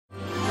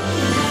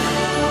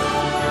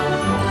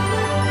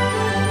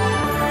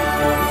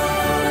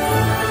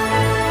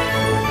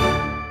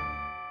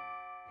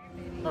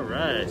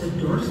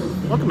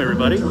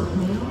everybody.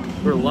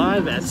 We're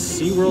live at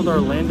SeaWorld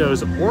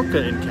Orlando's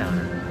Orca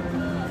encounter.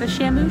 The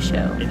Shamu show.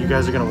 And you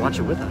guys are going to watch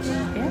it with us.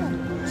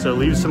 Yeah. So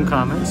leave some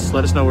comments,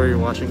 let us know where you're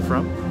watching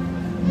from.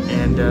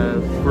 And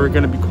we're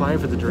going to be quiet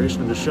for the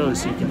duration of the show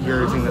so you can hear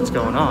everything that's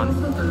going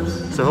on.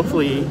 So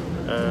hopefully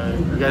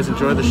you guys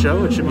enjoy the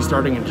show. It should be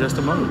starting in just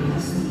a moment.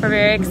 We're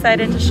very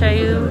excited to show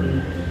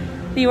you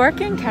the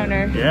Orca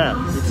encounter. Yeah,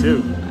 me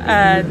too.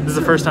 This is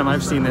the first time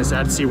I've seen this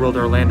at SeaWorld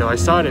Orlando. I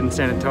saw it in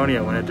San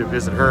Antonio when I had to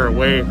visit her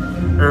way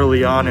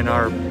early on in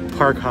our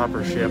park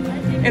hopper ship.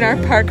 In our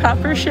park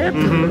hopper ship?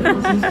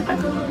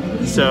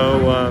 Mm-hmm.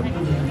 So,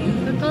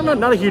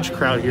 not a huge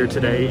crowd here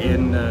today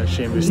in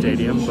Shamu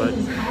Stadium, but...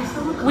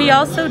 We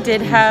also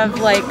did have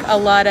like a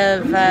lot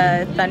of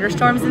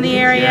thunderstorms in the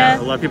area.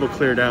 Yeah, a lot of people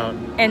cleared out.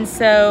 And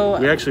so...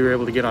 We actually were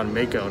able to get on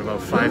Mako in about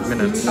 5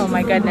 minutes. Oh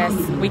my goodness.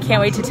 We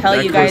can't wait to tell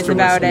you guys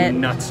about it.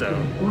 Nutso.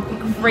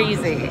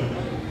 Crazy.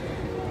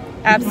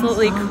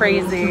 Absolutely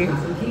crazy.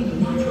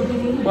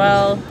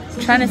 Well,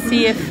 trying to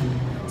see if...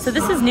 So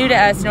this is new to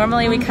us.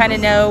 Normally we kind of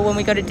know when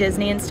we go to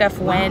Disney and stuff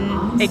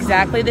when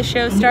exactly the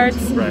show starts.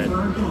 Right.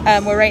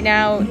 Where right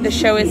now the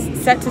show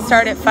is set to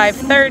start at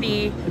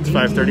 5:30. It's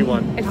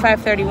 5:31. At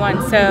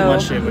 5:31, so...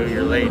 Once you move,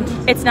 you're late.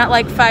 It's not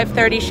like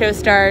 5:30 show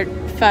start,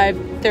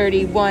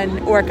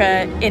 5:31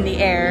 Orca in the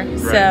air. Right.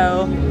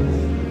 So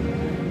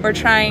we're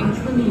trying...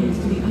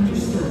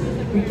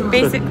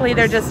 Basically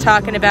they're just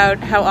talking about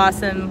how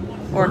awesome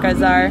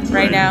orcas are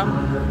right now.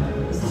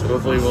 So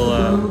hopefully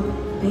we'll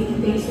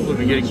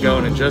be getting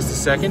going in just a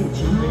second.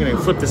 I'm going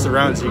to flip this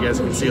around so you guys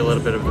can see a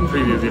little bit of the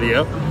preview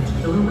video.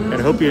 And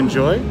I hope you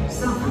enjoy.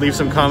 Leave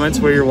some comments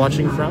where you're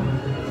watching from.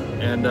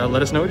 And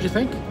let us know what you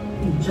think.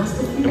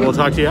 And we'll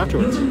talk to you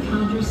afterwards. The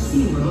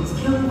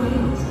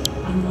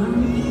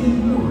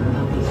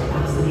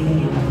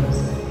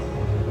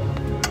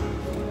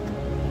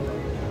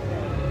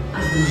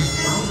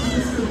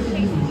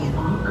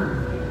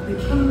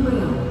killer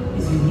whale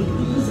is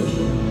uniquely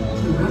positioned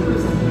to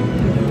represent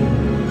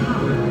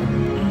power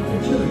and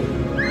fragility.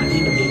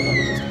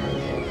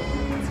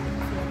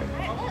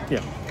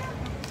 Yeah.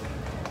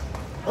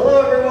 Hello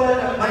everyone,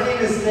 my name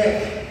is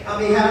Nick. On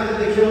behalf of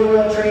the killer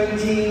whale training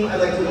team, I'd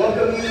like to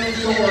welcome you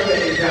to Orca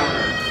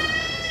Encounter.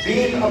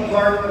 Being a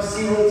part of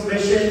SeaWorld's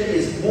mission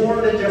is more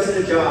than just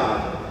a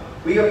job.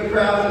 We are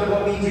proud of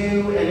what we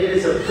do, and it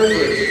is a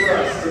privilege for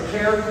us to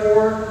care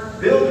for,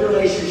 build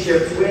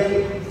relationships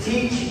with,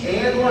 teach,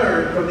 and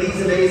learn from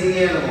these amazing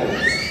animals.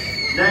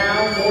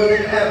 Now, more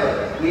than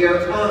ever, we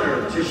are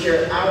honored to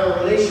share our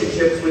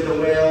relationships with the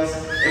whales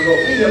and what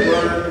we have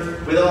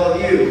learned with all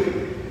of you.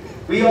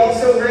 We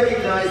also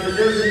recognize that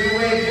there's a new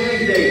way of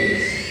doing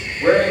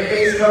things, wearing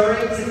face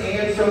coverings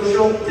and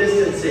social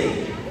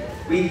distancing.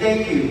 We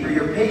thank you for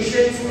your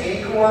patience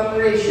and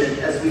cooperation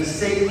as we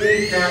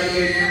safely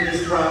navigate through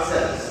this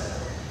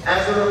process.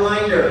 As a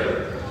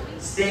reminder,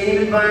 staying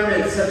in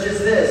environments such as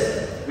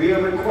this, we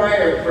are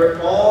required for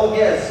all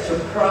guests to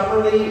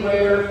properly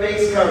wear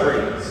face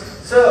coverings.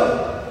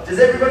 So, does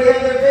everybody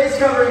have their face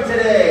covering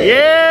today?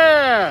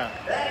 Yeah!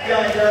 That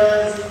guy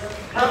does.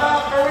 How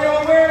about, are we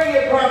all wearing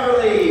it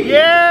properly?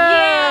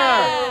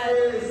 Yeah!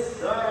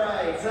 Yes! All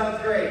right,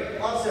 sounds great.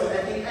 Also,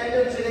 at the end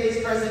of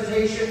today's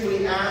presentation,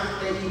 we ask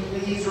that you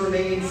please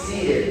remain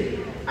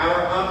seated.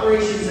 Our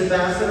operations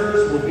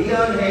ambassadors will be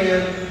on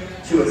hand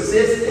to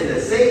assist in the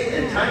safe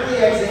and timely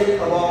exit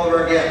of all of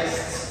our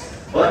guests.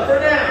 But for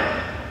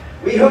now,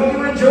 we hope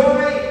you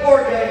enjoy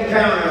Orca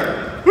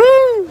Encounter.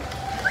 Woo!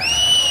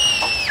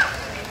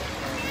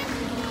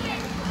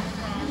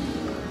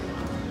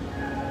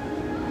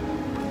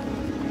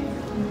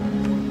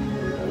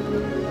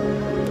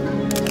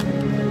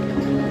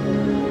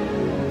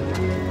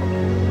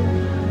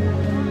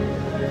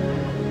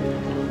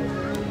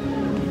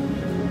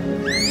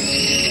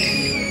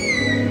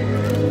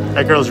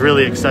 That girl's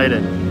really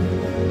excited.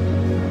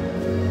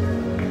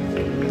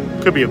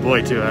 Could be a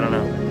boy too, I don't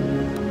know.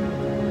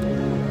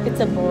 It's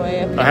a boy,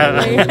 I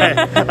apparently.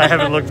 I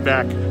haven't looked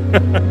back.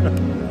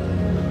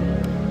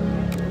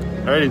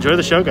 All right, enjoy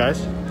the show,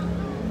 guys.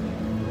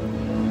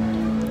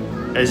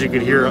 As you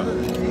could hear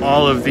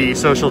all of the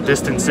social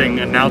distancing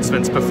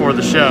announcements before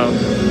the show.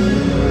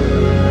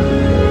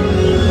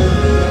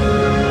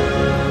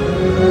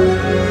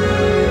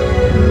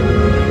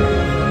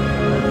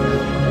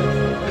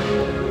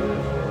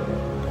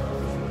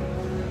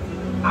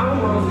 Our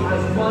world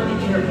has one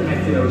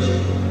interconnected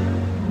ocean.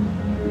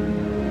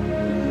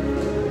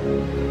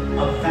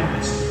 A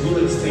vast blue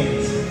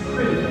expanse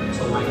critical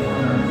to life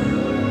on Earth.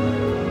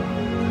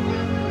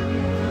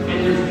 And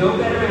there's no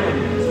better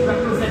animal to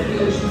represent the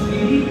ocean's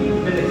beauty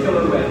than the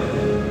killer whale.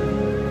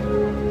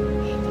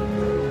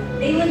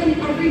 They live in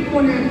every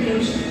corner of the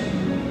ocean,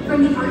 from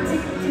the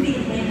Arctic to the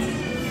Atlantic,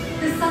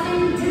 the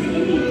Southern to the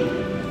Indian,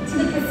 to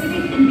the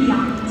Pacific and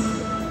beyond.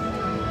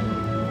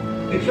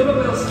 The killer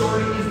whale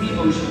story is the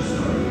ocean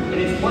story, and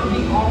it's one we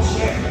all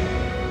share.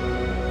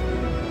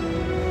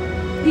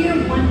 We are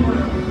one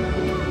world,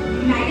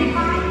 united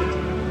by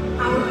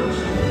our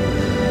ocean.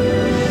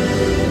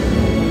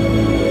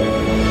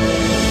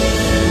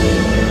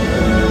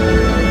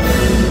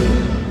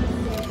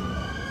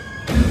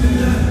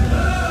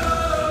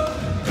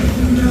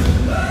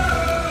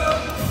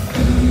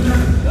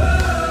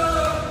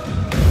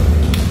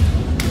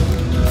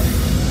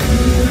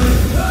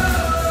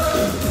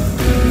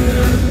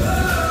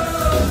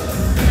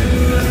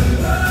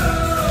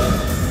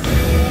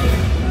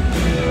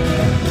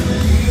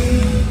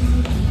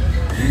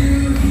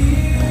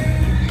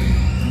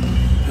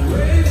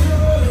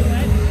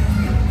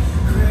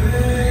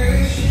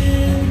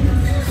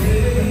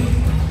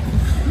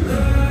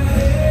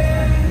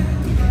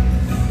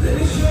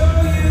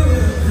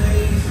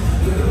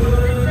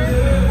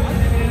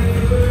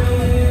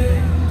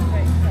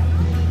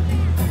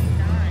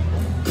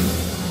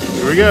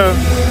 go.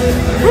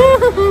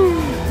 Woo-hoo-hoo.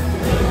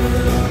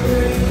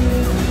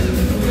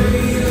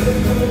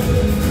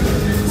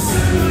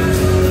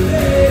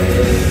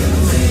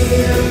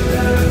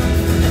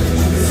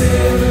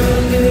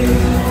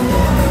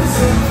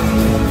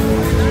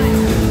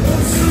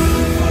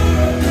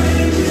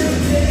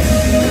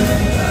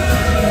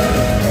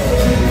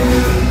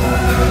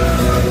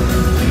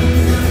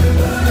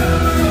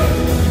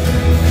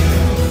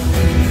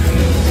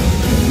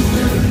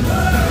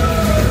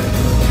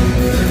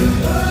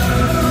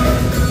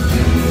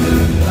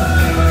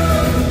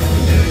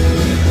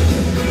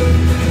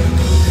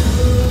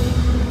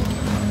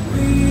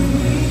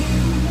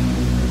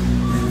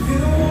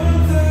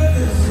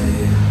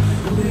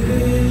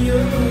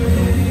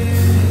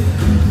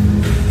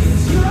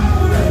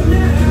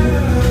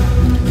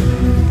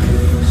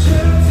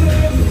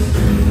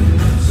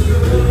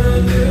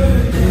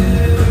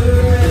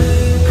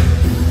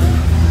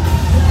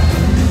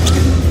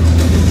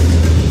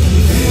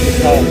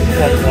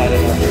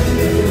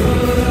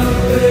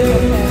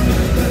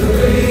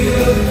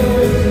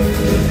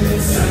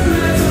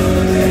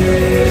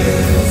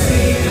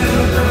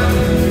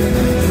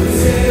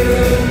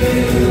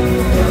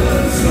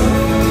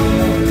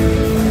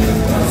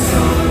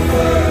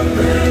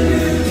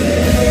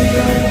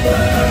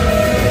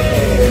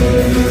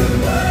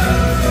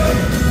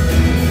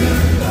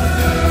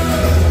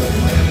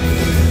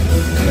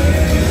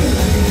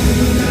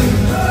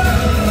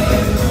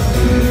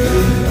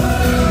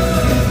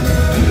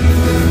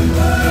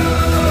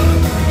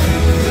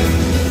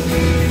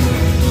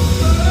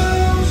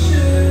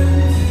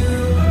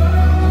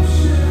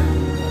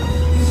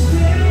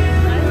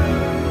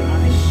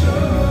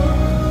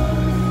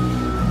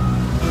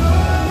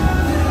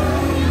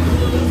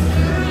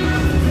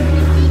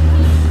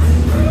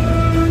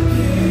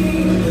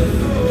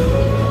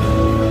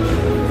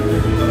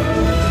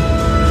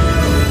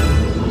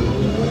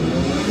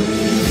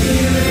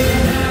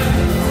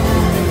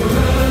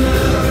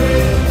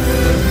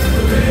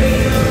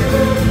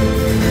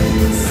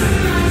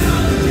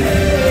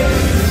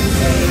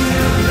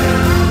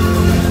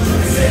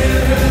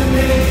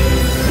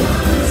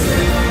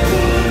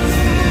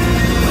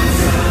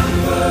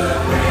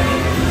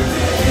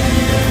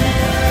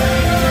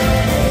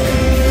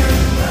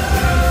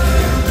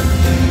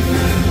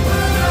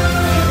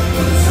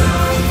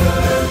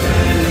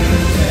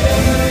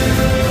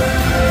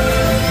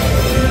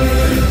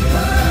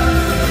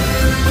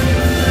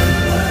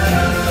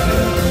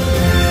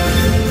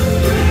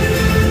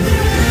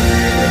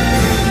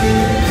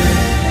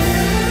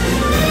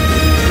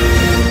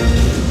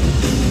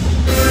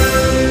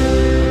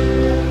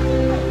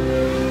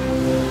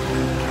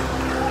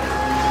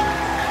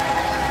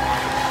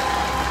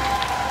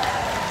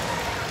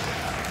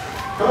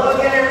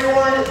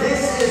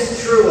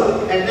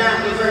 And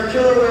that is our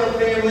killer whale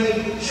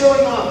family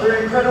showing off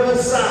their incredible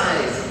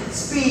size,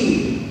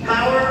 speed,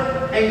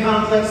 power, and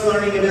complex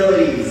learning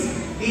abilities.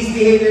 These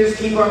behaviors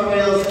keep our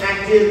whales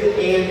active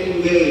and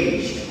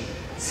engaged.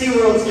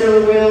 SeaWorld's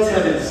killer whales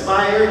have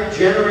inspired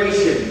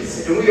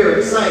generations, and we are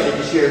excited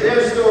to share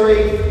their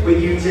story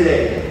with you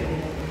today.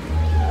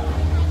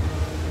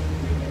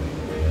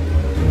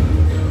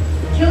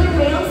 Killer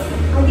whales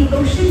are the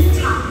ocean's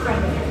top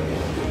predator.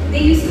 They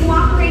use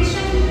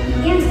cooperation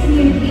and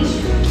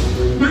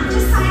communication, not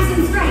just size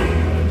and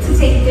strength, to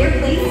take their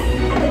place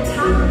at the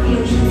top of the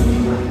ocean's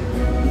floor.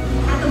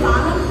 At the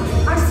bottom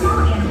are small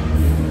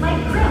animals, like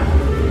krill.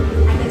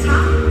 At the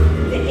top,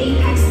 the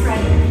apex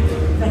predator,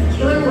 the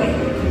killer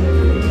whale.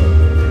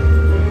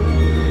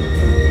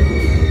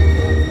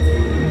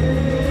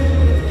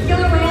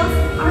 Killer whales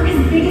are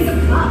as big as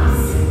a bus,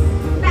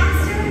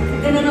 faster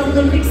than an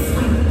Olympic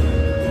swimmer,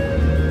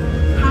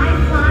 high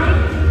flying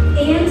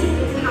and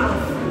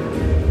powerful.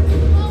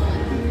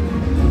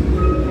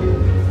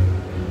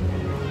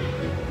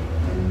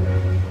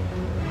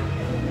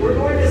 We're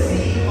going to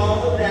see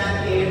all of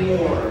that and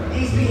more.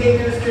 These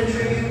behaviors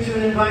contribute to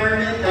an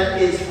environment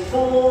that is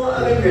full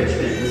of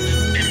enrichment.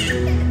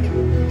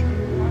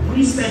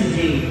 We spend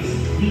days,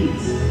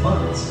 weeks,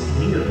 months,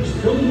 years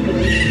building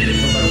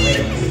relationships with our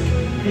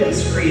whales.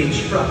 This creates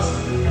trust,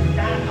 and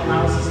that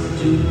allows us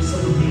to do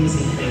some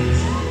amazing things.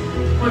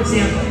 For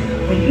example,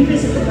 when you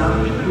visit the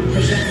doctor, you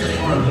present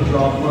your arm to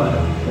draw blood,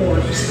 or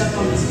you step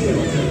on the scale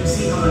to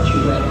see how much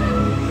you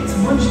weigh. It's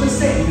much the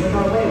same with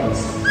our whales.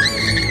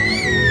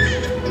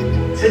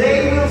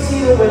 Today we'll see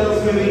the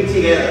whales moving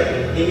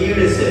together in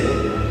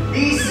unison.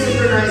 These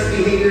synchronized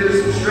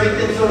behaviors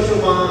strengthen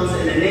social bonds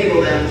and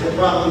enable them to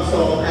problem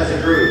solve as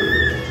a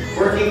group.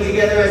 Working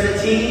together as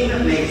a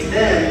team makes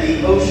them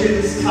the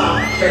ocean's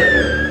top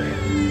predator.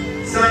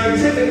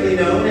 Scientifically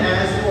known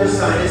as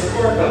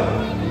Orca,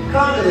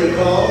 commonly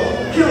called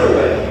killer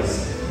whales.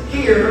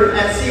 Here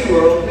at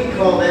SeaWorld we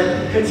call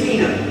them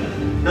Katina,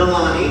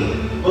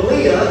 Nalani,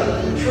 Malia,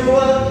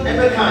 Trua, and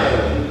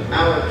Makayo,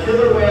 our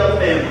killer whale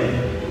family.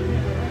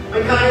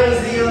 Makayo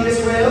is the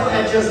youngest whale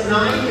at just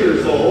 9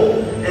 years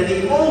old, and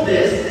the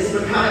oldest is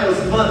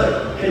Makayo's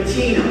mother,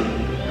 Katina,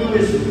 who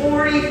is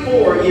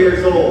 44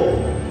 years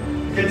old.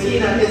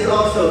 Katina is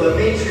also the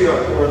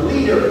matriarch or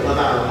leader of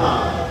our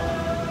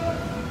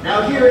pod.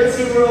 Now here at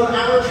SeaWorld,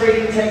 our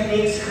training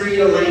techniques create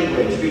a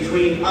language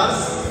between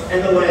us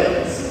and the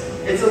whales.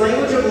 It's a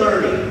language of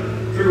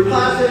learning through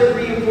positive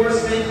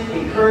reinforcement,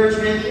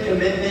 encouragement,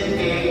 commitment,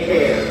 and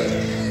care.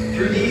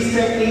 Through these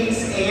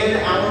techniques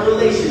and our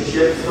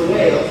relationships, the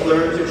whales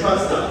learn to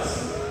trust us.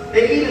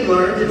 They even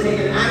learn to take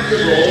an active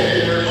role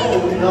in their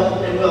own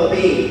health and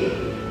well-being.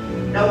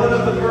 Now, one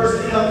of the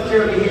first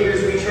healthcare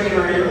behaviors we train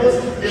our animals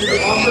is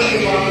to offer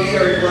a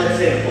voluntary blood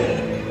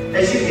sample.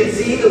 As you can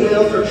see, the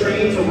whales are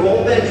trained to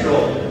roll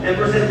ventral and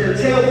present their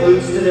tail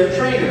flukes to their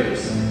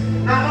trainers.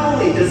 Not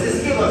only does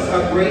this give us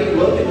a great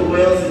look at the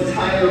whale's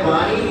entire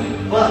body,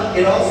 but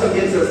it also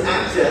gives us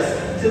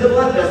access to the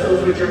blood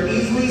vessels, which are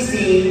easily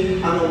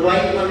seen on the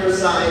white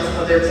undersides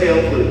of their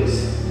tail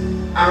flukes.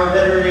 Our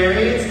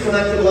veterinarians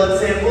collect the blood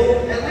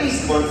sample at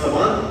least once a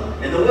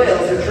month, and the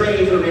whales are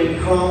trained to remain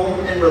calm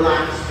and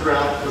relaxed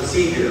throughout the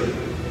procedure.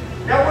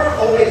 Now, we're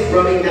always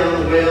rubbing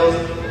down the whales,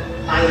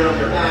 either on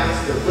their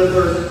backs, their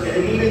flippers,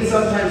 and even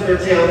sometimes their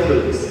tail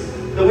flukes.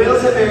 The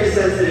whales have very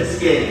sensitive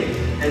skin,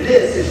 and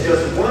this is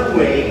just one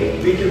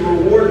way we can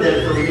reward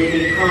them for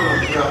remaining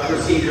calm throughout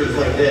procedures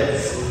like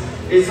this.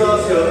 It's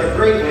also a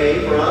great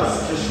way for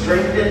us to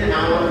strengthen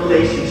our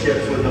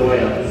relationships with the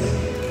whales.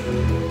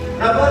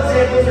 Now, blood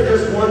samples are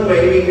just one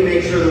way we can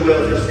make sure the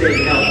whales are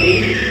staying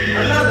healthy.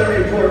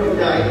 Another important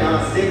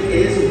diagnostic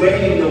is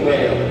weighing the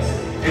whales.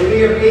 And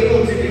we are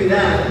able to do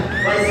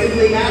that by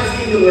simply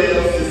asking the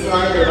whales to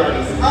slide their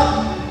bodies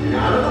up and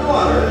out of the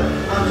water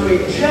onto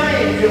a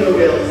giant killer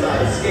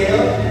whale-sized scale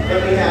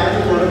that we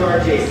have in one of our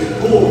adjacent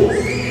pools.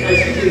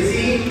 As you can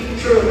see,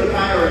 True and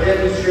Makai are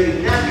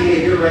demonstrating that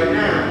behavior right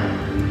now.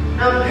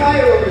 Now,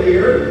 Makai over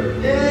here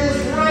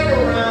is right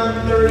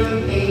around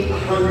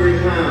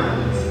 3,800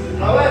 pounds.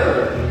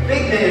 However,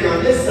 big man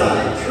on this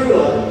side,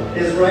 Trua,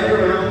 is right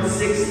around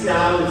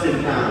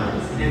 6,000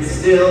 pounds and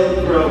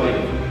still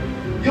growing.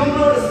 You'll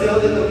notice though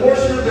that the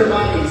portion of their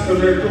bodies from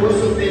their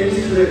dorsal fins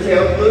to their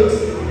tail flukes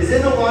is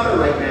in the water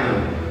right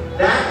now.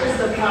 That is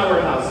the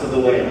powerhouse of the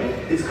whale.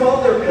 It's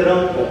called their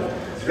peduncle.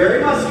 It's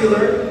very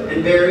muscular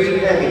and very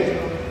heavy.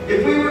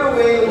 If we were to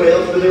weigh the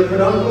whales with their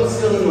peduncle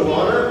still in the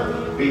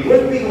water, we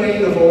wouldn't be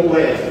weighing the whole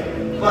whale.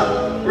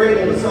 But we're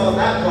able to solve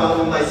that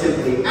problem by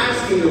simply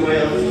asking the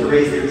whales to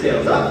raise their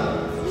tails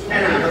up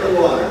and out of the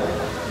water.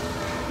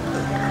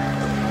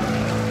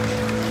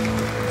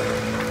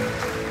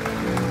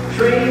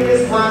 Training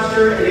this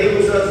posture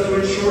enables us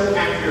to ensure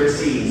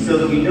accuracy so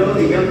that we know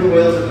the younger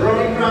whales are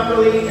growing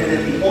properly and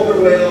that the older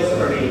whales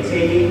are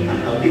maintaining a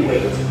healthy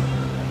weight.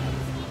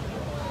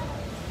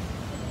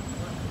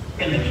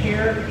 And the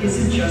care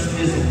isn't just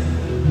physical.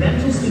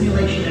 Mental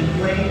stimulation and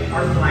play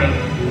are vital,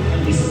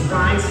 and we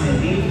surprise and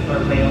engage with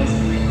our whales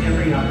at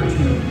every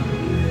opportunity.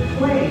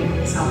 Play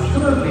is how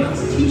killer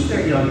whales teach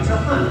their young to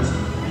hunt,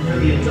 and for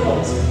the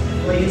adults,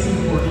 play is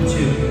important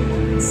too.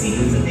 It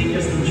seems that they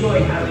just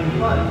enjoy having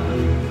fun.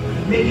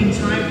 Making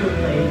time for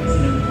play is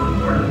an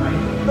important part of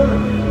life for killer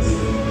whales,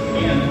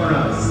 and for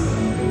us.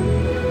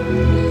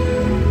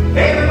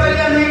 Hey everybody,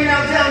 I'm hanging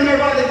out down here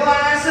by the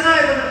glass, and I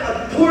have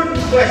an important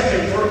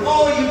question for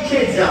all you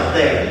kids out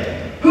there.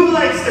 Who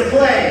likes to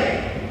play?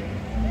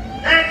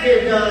 That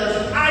kid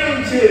does.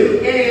 I do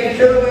too. And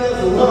killer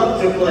whales love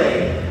to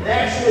play. They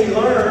actually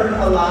learn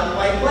a lot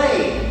by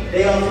playing.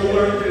 They also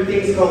learn through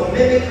things called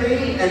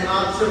mimicry and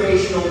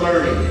observational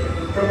learning.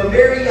 From a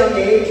very young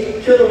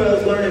age, killer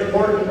whales learn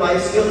important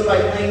life skills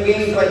by playing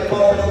games like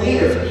Follow the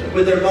Leader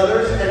with their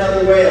mothers and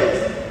other whales.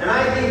 And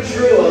I think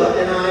Trua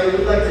and I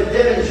would like to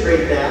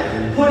demonstrate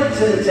that, put it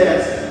to the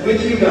test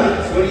with you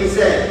guys. What do you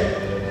say?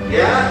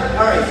 Yeah?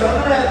 Alright, so I'm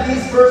going to have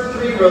these first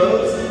 3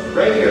 rows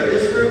right here.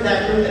 This group,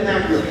 that group, and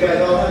that group. You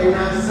guys all have your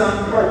masks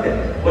on?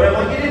 Perfect. What I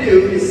want you to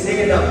do is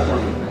stand up for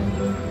me.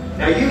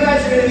 Now you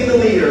guys are going to be the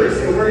leaders,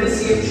 and we're going to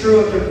see if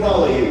Trua can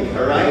follow you.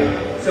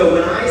 Alright? So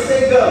when I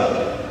say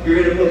go,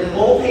 you're going to put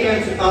both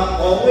hands up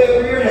all the way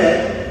over your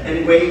head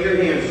and wave your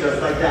hands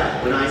just like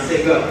that when I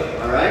say go.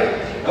 Alright?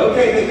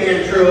 Okay, big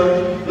man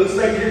Trua. Looks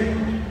like you're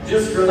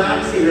just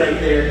relaxing right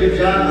there. Good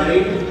job,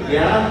 buddy.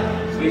 Yeah?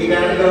 When you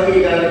gotta go,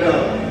 you gotta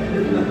go.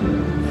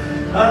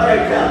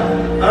 Alright,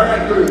 pal.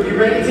 Alright, group. You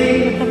ready,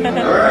 team?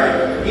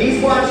 Alright.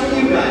 He's watching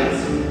you guys.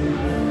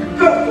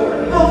 Go for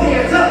it. Both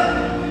hands up.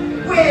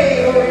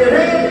 Way over your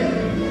head.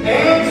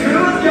 And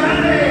Trua's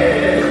got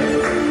it.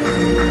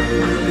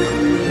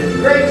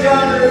 Great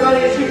job, everybody.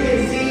 As you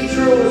can see,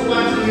 Trua was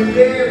watching you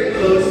very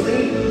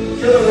closely.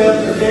 Killer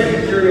whales are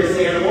very curious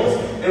animals,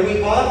 and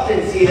we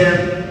often see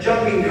them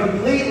jumping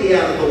completely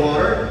out of the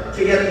water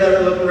to get a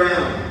better look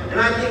around. And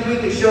I think we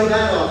can show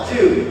that off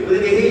too,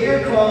 with a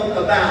behavior called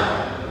a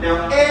bow.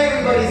 Now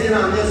everybody's in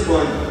on this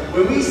one.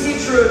 When we see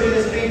Trua do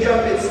this big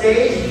jump at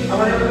stage, I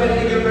want everybody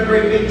to give him a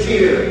great big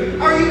cheer.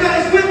 Are you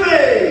guys with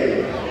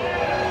me?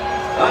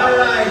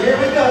 Alright, here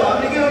we go.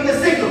 I'm going to give him the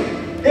signal.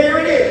 There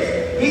it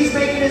is. He's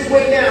making his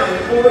way down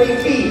 40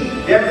 feet.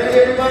 Get ready,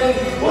 everybody.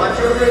 Watch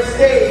over at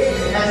stage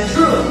as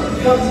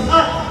Trua comes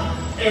up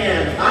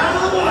and out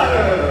of the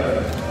water.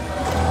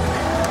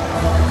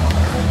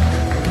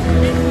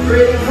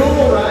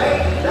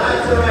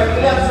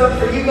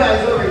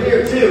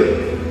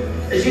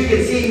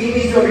 can see,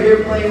 Mimi's over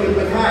here playing with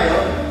Mikhail.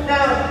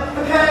 Now,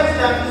 Mikhail's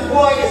not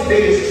quite as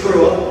big as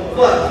Trua,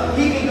 but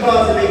he can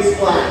cause a big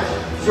splash.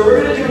 So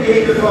we're going to do a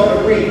behavior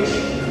called a reach.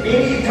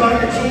 Mimi, you taught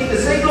your team the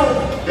signal.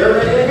 They're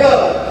ready to go.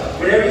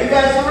 Whenever you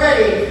guys are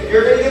ready,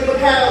 you're going to give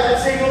Mikhail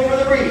that signal for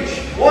the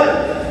reach. 1,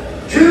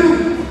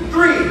 2,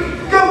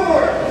 3, go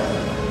for it.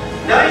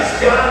 Nice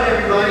job,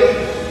 everybody.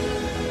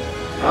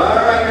 All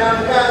right, now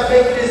Mikhail's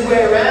making his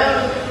way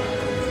around.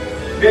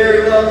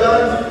 Very well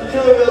done.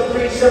 Killer whales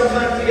preach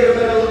sometimes to get a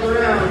better look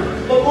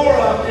around, but more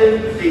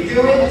often they do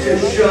it to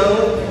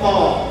show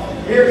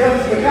off. Here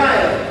comes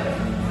Mikhail.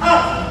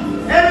 Up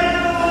and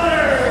into the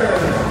water.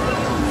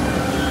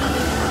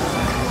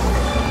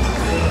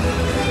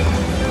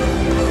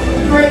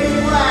 Great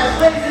splash,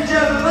 ladies and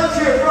gentlemen. Let's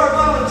hear it for our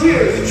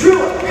volunteers,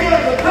 Trua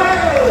and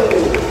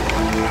Mikhail.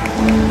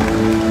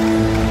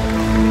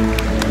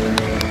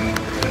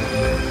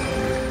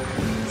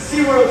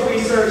 SeaWorld's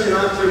research and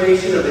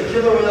observation of the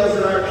killer whales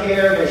in our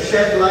care has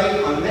shed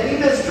light on many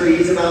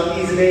mysteries about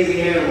these amazing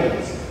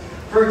animals.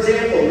 For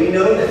example, we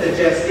know that the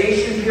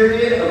gestation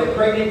period of a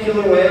pregnant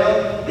killer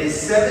whale is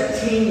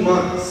 17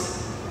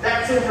 months.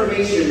 That's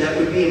information that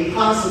would be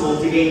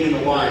impossible to gain in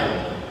the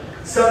wild.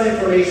 Some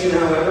information,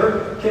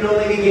 however, can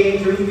only be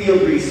gained through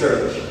field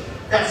research.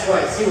 That's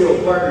why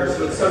SeaWorld partners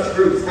with such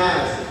groups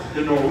as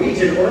the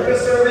Norwegian Orca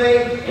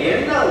Survey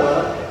and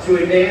NOAA to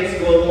advance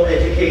global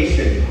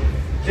education.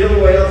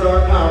 Killer whales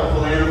are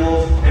powerful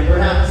animals, and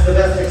perhaps the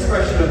best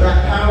expression of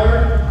that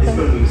power is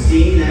when we've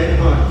seen them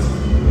hunt.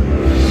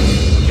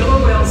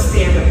 Killer whales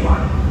stand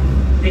apart.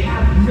 They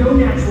have no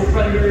natural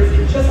predators,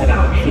 and just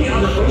about any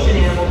other ocean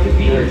animal could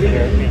be their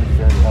dinner.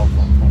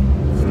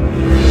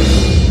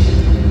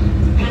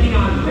 Depending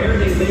on where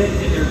they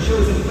live and their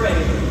chosen prey,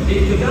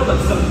 they've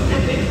developed some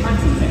epic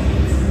hunting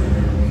techniques.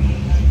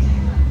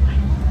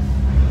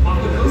 Off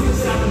the coast of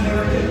South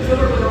America,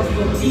 killer whales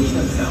will teach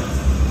themselves,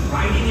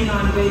 riding in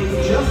on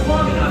waves just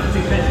long enough to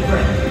catch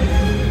prey.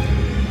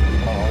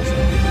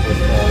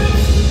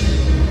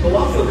 They'll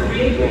also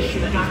create waves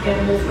that knock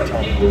animals like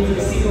penguins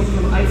and seals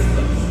from ice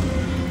cliffs.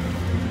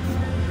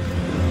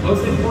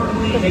 Most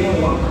importantly, they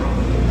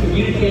cooperate,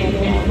 communicate,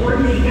 and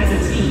coordinate as a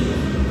team.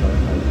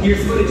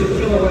 Here's footage of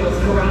killer whales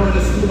corralling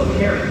a school of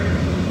herring.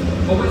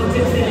 A whale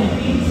dips in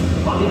and feeds,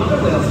 while the other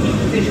whales keep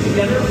the fish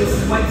together with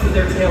swipes of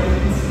their tail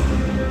fins.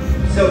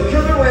 So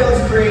killer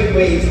whales create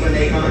waves when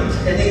they hunt,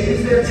 and they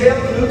use their tail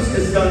flukes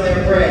to stun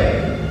their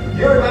prey.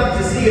 You're about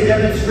to see a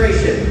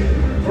demonstration.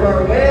 For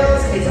our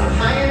whales, it's a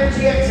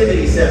high-energy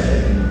activity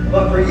session.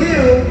 But for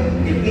you,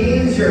 it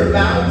means you're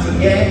about to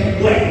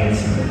get wet.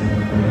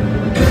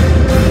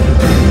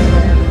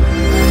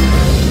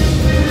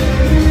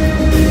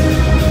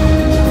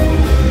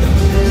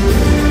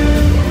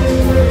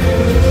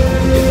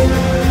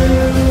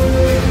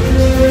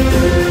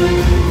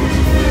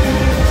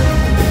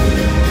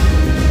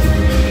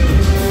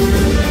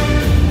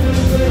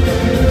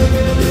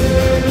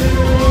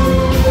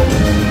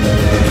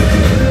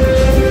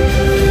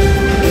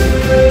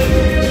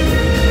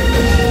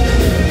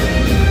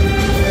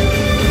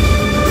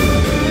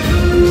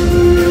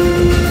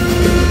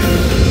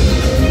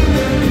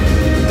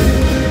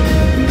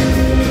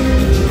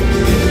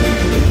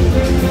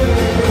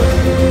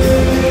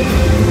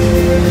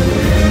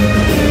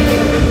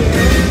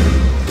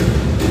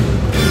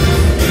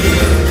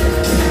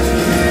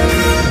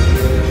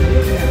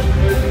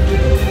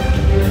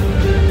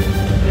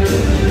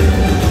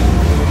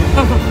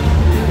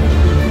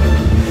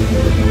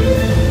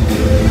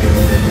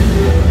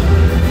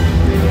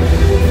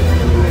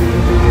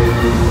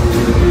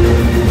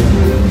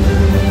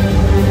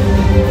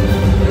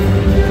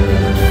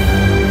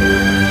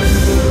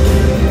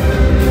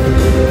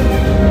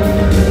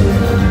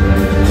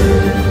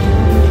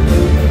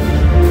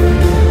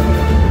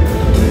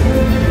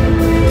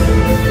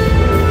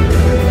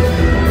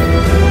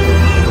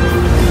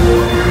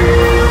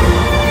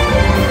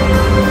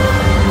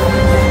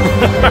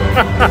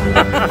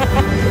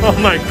 Oh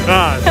my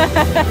God.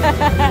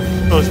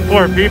 Those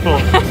poor people.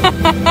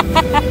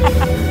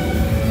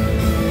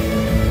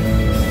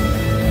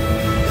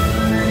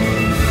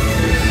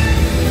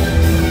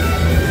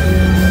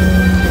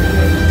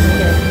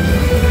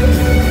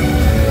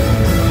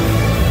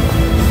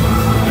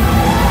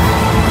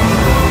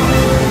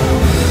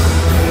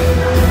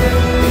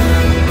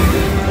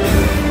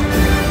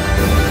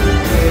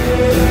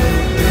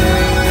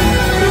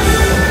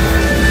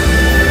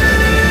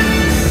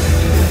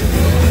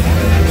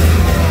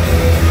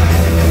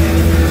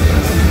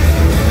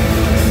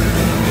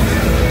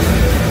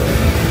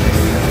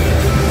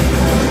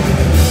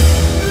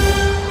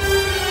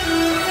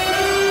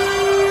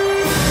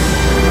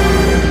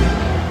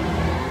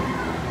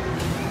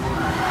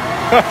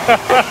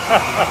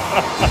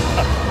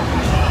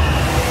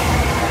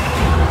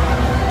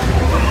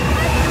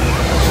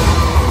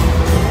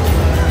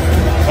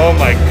 Oh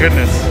my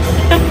goodness.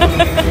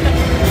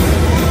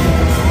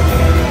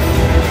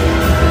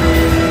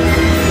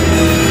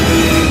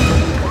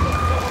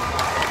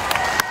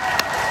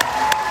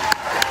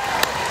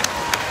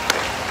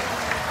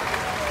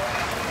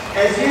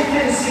 As you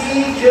can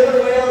see, killer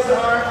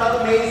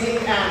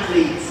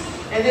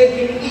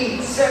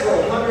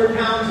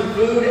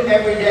food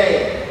every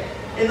day.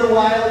 In the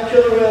wild,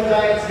 killer whale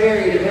diets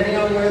vary depending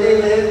on where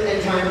they live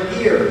and time of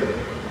year.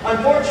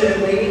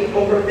 Unfortunately,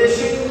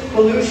 overfishing,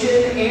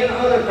 pollution, and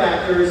other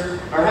factors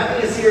are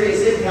having a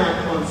serious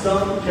impact on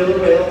some killer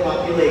whale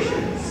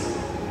populations.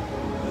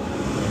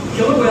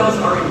 Killer whales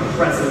are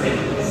impressive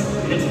animals,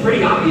 and it's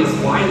pretty obvious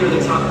why they're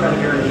the top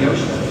predator in the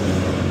ocean.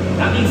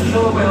 That means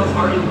killer whales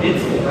are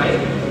invincible, right?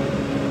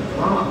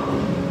 Wrong.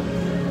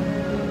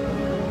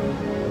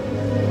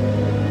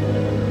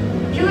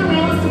 Killer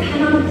whales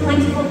depend on a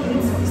plentiful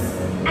food source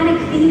and a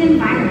clean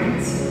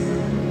environment.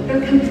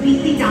 They're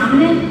completely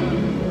dominant,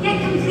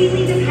 yet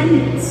completely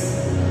dependent.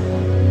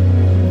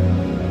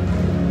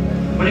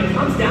 When it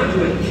comes down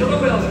to it, killer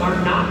whales are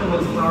not the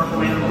most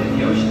powerful animal in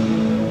the ocean.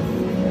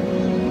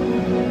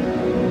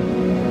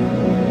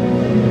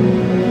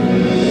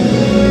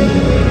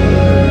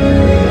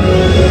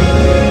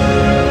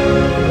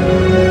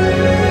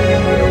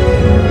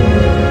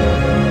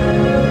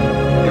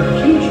 Their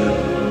future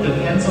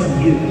depends on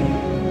you.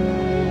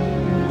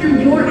 Through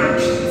your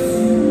actions.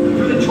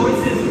 Through the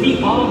choices we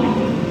all make.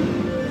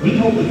 We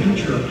hold the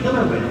future of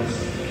killer whales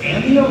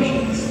and the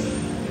oceans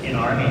in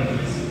our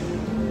hands.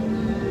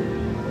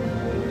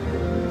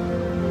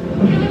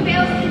 Killer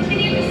whales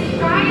continue to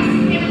surprise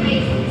and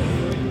amaze us.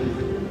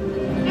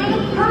 They're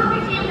the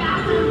perfect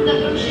ambassador of the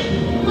ocean,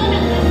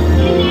 limitless,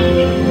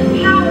 connected,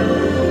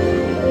 powerful,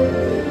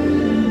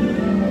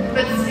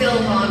 but still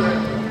longer.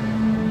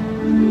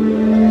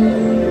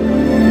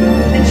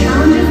 The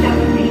challenges that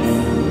we face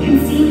can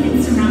seem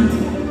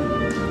insurmountable.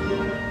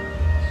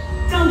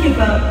 Don't give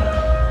up.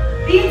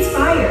 Be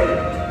inspired.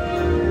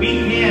 We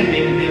can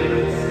make a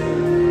difference.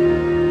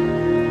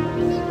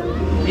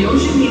 The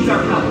ocean needs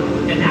our help,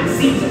 and that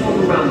seems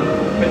overwhelming.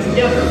 But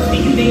together, we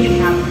can make it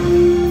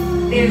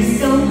happen. There's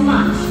so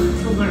much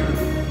to learn.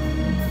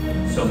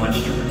 So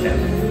much to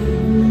protect.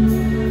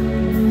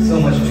 So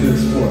much to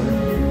explore.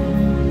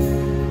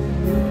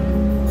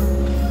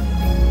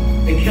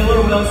 The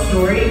killer whale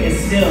story is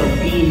still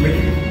being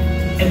written,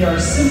 and there are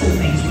simple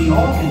things we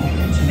all can do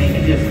to make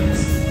a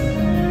difference.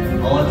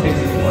 All it takes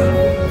is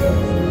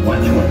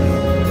one choice.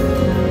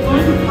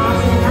 One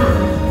positive act.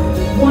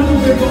 One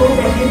ripple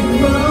that can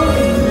grow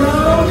and grow.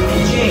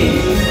 And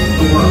change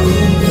the world.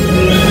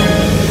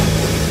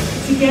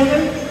 Together,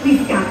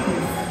 we've got this.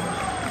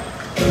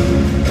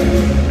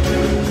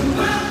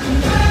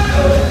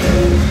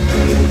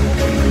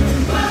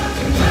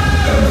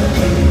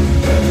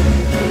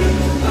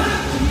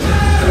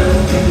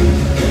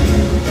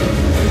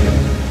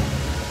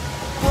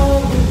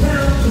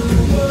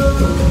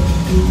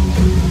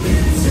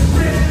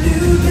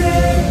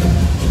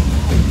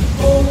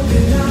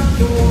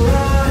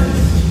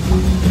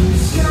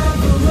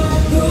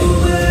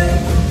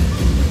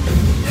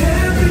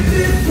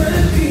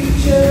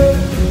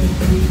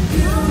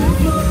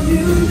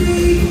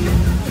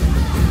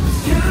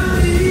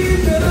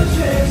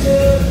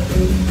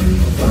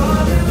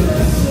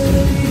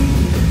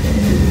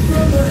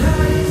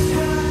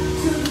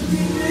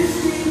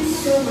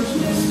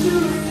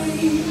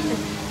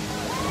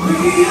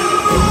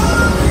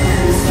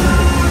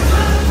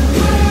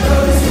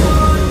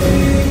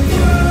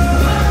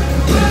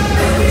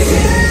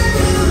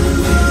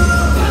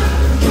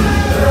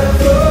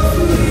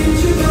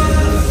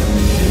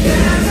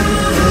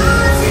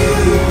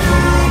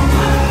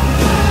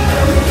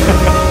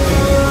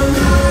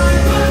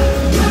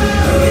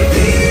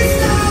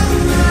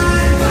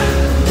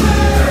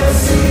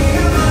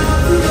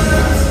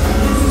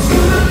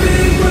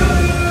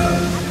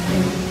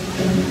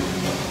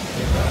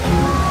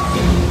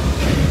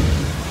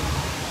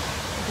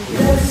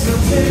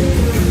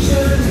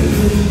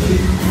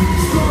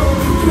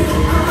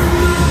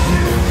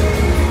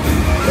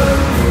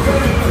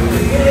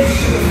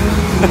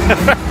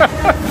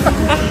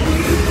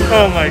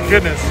 Oh my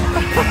goodness.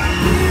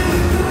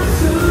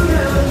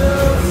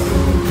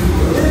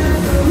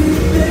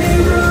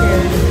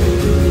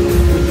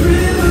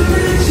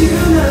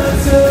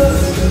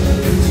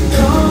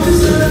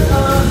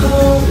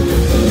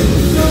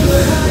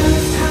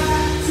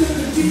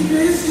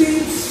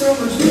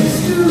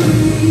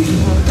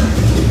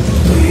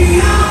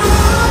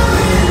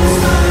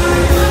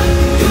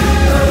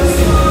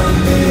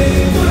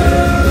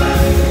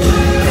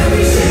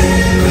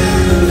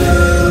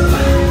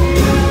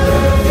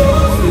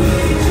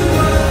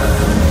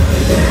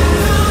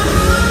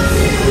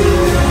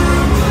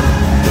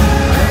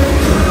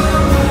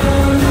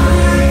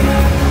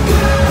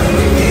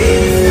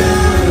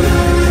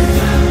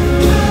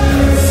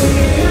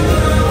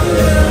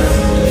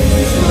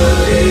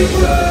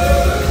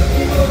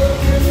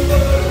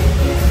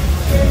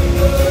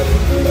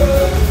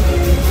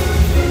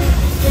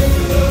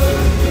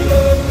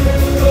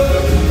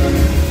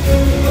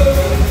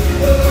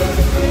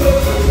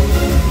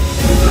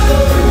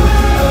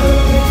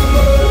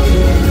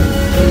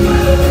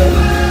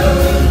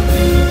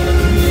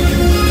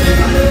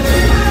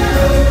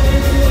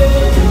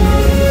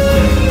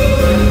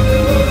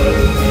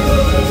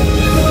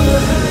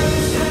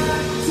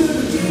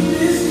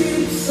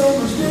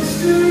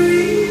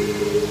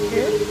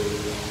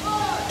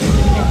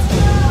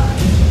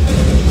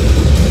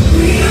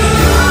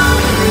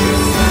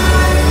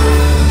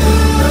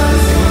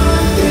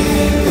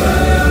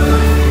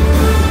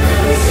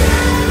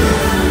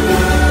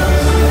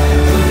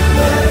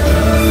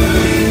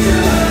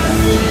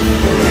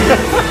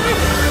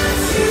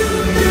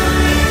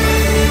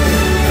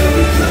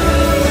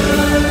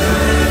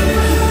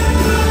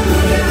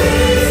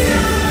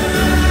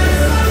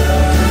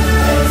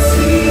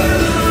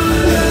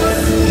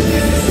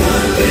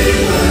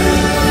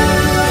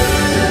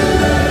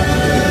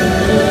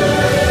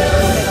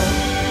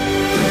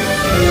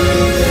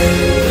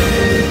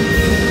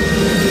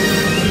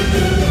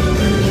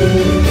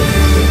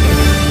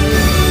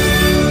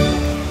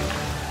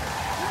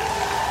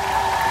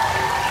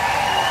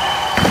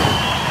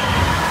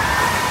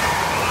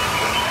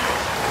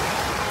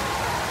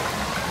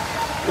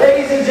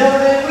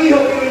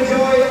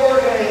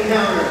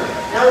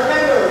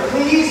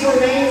 please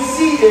remain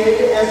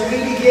seated as we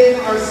begin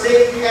our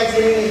safe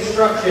exiting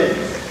instructions.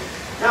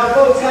 Now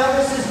folks, how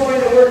this is going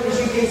to work, as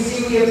you can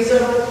see, we have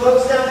several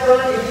folks down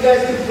front. If you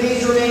guys could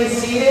please remain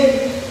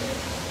seated.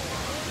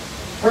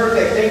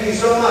 Perfect, thank you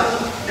so much.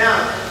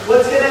 Now,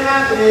 what's going to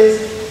happen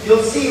is,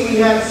 you'll see we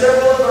have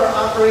several of our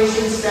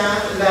operations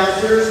staff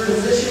ambassadors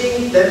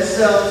positioning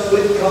themselves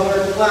with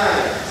colored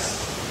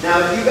flags. Now,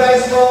 if you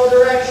guys follow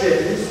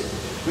directions,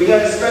 we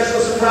got a special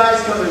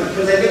surprise coming,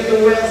 because I think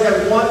the whales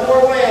have one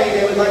more way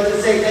they would like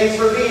to say thanks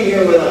for being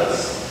here with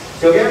us.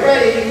 So get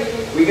ready.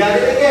 We got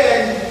it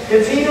again.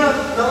 Katina,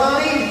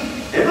 Nalani,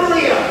 and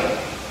Malia.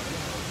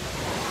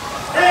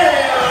 There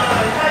they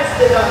are.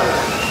 Nicely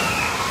done.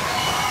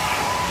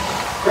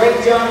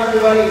 Great job,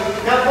 everybody.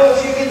 Now,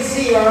 folks, you can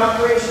see our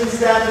operations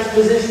staff is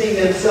positioning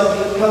themselves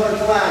with colored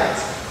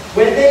flags.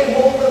 When they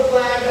hold the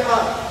flag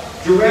up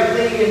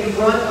directly in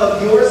front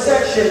of your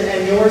section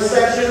and your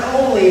section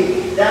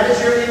only, that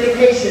is your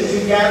indication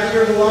to gather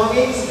your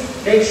belongings.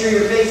 Make sure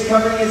your face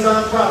covering is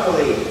on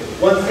properly.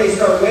 Once they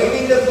start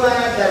waving the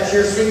flag, that's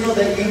your signal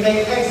that you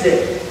may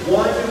exit.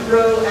 One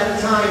row at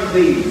a time,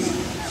 please.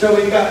 So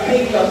we've got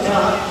pink up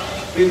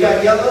top. We've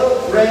got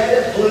yellow,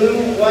 red,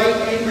 blue, white,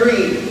 and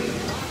green.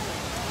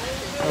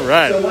 All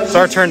right, it's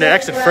our turn to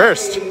exit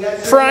first.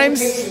 Prime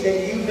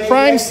seating.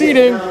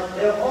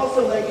 It'll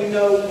also let you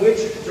know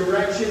which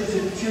direction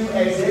to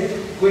exit,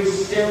 which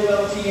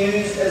stairwell to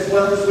use, as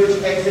well as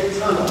which exit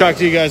tunnel. Talk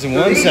to you guys in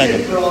 1 second. The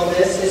reason for all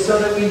this is so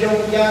that we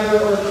don't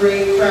gather or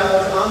create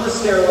crowds on the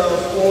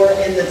stairwells or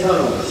in the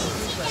tunnels.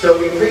 So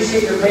we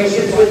appreciate your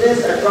patience with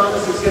this. I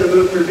promise it's going to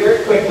move through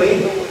very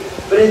quickly.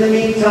 But in the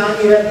meantime,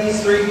 you have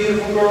these three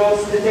beautiful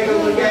girls to take a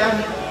look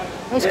at.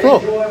 That's cool.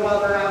 Enjoy while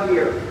they're out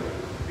here.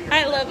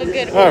 I love a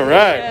good one. All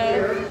right.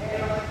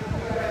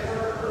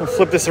 We'll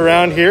flip this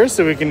around here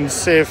so we can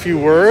say a few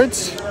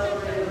words.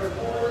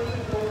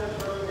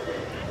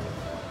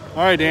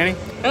 All right, Danny.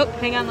 Oh,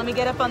 hang on. Let me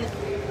get up on the...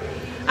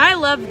 I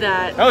love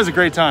that. That was a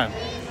great time.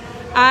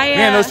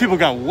 Man, those people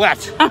got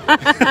wet. I'm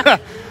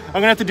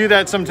going to have to do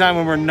that sometime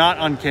when we're not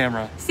on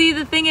camera. See,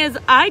 the thing is,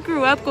 I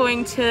grew up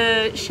going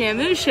to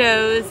Shamu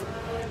shows,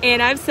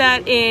 and I've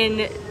sat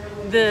in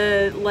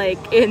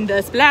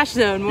the splash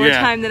zone more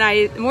times than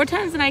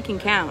I can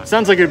count.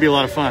 Sounds like it'd be a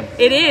lot of fun.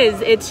 It is.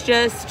 It's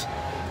just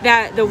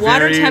that the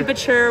water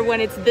temperature when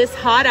it's this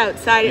hot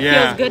outside, it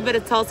feels good, but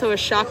it's also a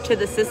shock to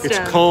the system.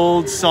 It's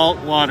cold, salt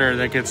water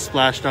that gets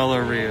splashed all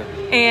over you.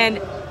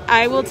 And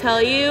I will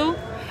tell you,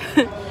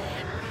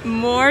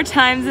 more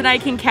times than I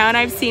can count,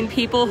 I've seen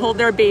people hold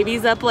their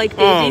babies up like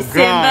baby Simba.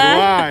 God,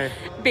 why?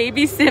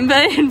 Baby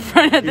Simba in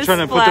front of the splash. You're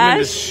trying to put them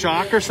into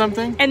shock or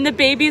something? And the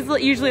baby's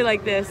usually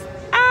like this.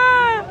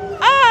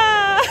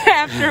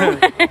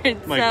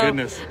 Afterwards. My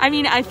goodness. I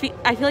mean, I feel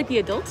like the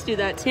adults do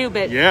that too,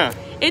 but yeah,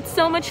 it's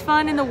so much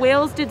fun, and the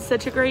whales did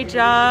such a great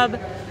job.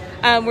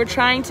 We're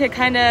trying to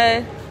kind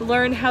of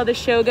learn how the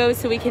show goes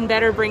so we can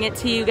better bring it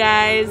to you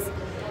guys.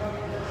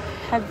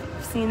 Have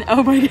seen,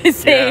 oh my god,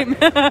 same.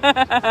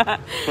 Yeah.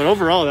 But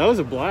overall, that was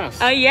a blast.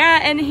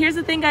 Yeah, and here's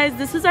the thing, guys.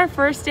 This is our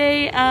first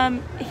day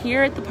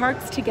here at the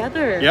parks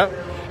together.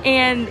 Yep.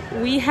 And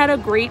we had a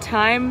great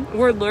time.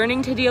 We're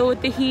learning to deal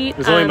with the heat. It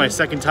was only my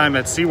second time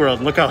at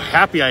SeaWorld. Look how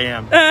happy I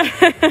am.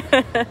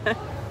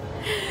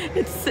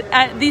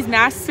 These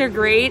masks are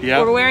great.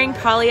 Yep. We're wearing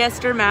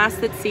polyester masks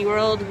that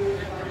SeaWorld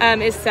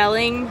is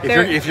selling.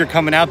 If you're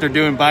coming out, they're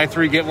doing buy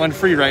 3, get 1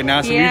 free right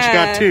now. So we each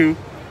got 2.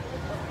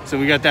 So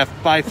we got that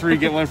buy 3,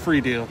 get 1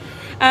 free deal.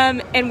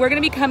 And we're going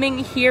to be coming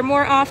here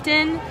more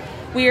often.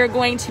 We are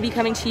going to be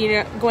going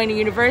to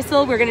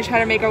Universal. We're going to try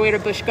to make our way to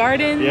Busch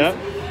Gardens. Yep.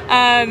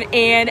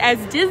 And as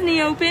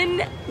Disney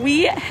opened,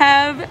 we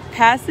have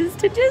passes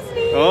to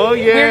Disney. Oh,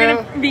 yeah. We're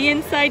going to be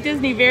inside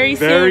Disney very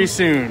soon. Very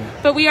soon.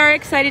 But we are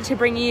excited to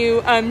bring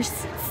you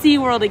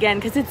SeaWorld again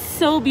because it's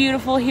so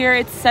beautiful here.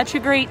 It's such a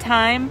great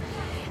time.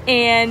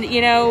 And,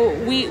 you know,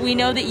 we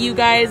know that you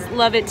guys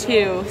love it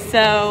too.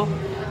 So,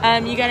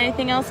 you got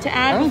anything else to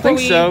add? I don't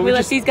think so. We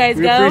let these guys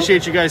go? We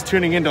appreciate you guys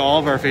tuning into all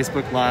of our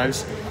Facebook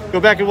Lives. Go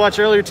back and watch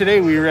earlier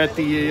today. We were at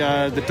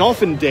the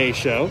Dolphin Day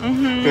show.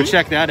 Mm-hmm. Go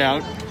check that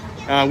out.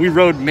 We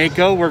rode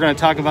Mako. We're going to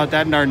talk about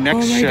that in our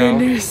next show.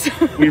 Goodness.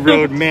 We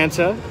rode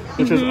Manta,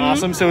 which was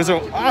awesome. So it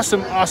was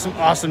an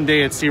awesome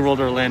day at SeaWorld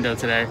Orlando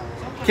today.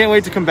 Can't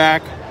wait to come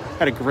back.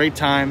 Had a great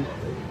time.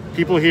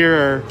 People here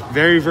are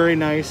very, very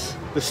nice.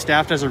 The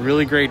staff does a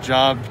really great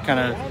job kind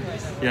of,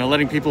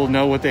 letting people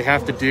know what they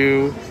have to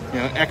do,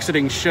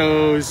 exiting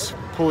shows,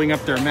 pulling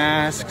up their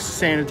masks,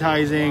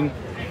 sanitizing.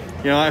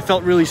 I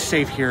felt really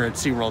safe here at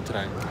SeaWorld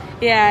today.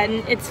 Yeah,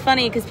 and it's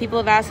funny because people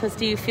have asked us,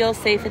 do you feel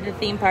safe at the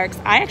theme parks?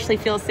 I actually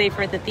feel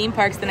safer at the theme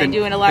parks than I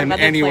do in a lot of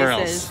other anywhere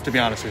places. Else, to be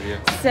honest with you.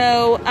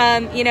 So,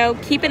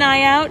 keep an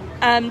eye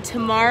out.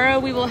 Tomorrow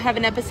we will have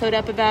an episode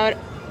up about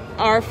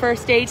our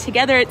first day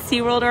together at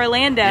SeaWorld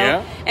Orlando.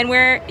 Yeah. And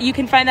where you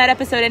can find that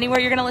episode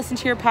anywhere you're going to listen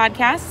to your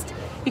podcast.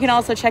 You can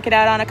also check it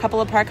out on a couple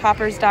of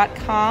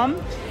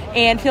parkhoppers.com.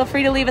 And feel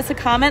free to leave us a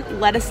comment.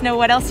 Let us know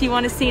what else you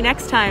want to see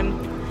next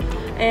time.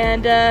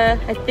 And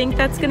I think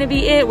that's going to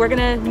be it. We're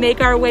going to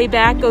make our way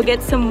back, go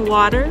get some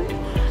water.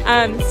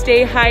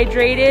 Stay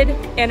hydrated,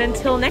 and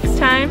until next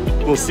time,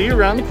 We'll see you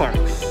around the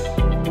parks.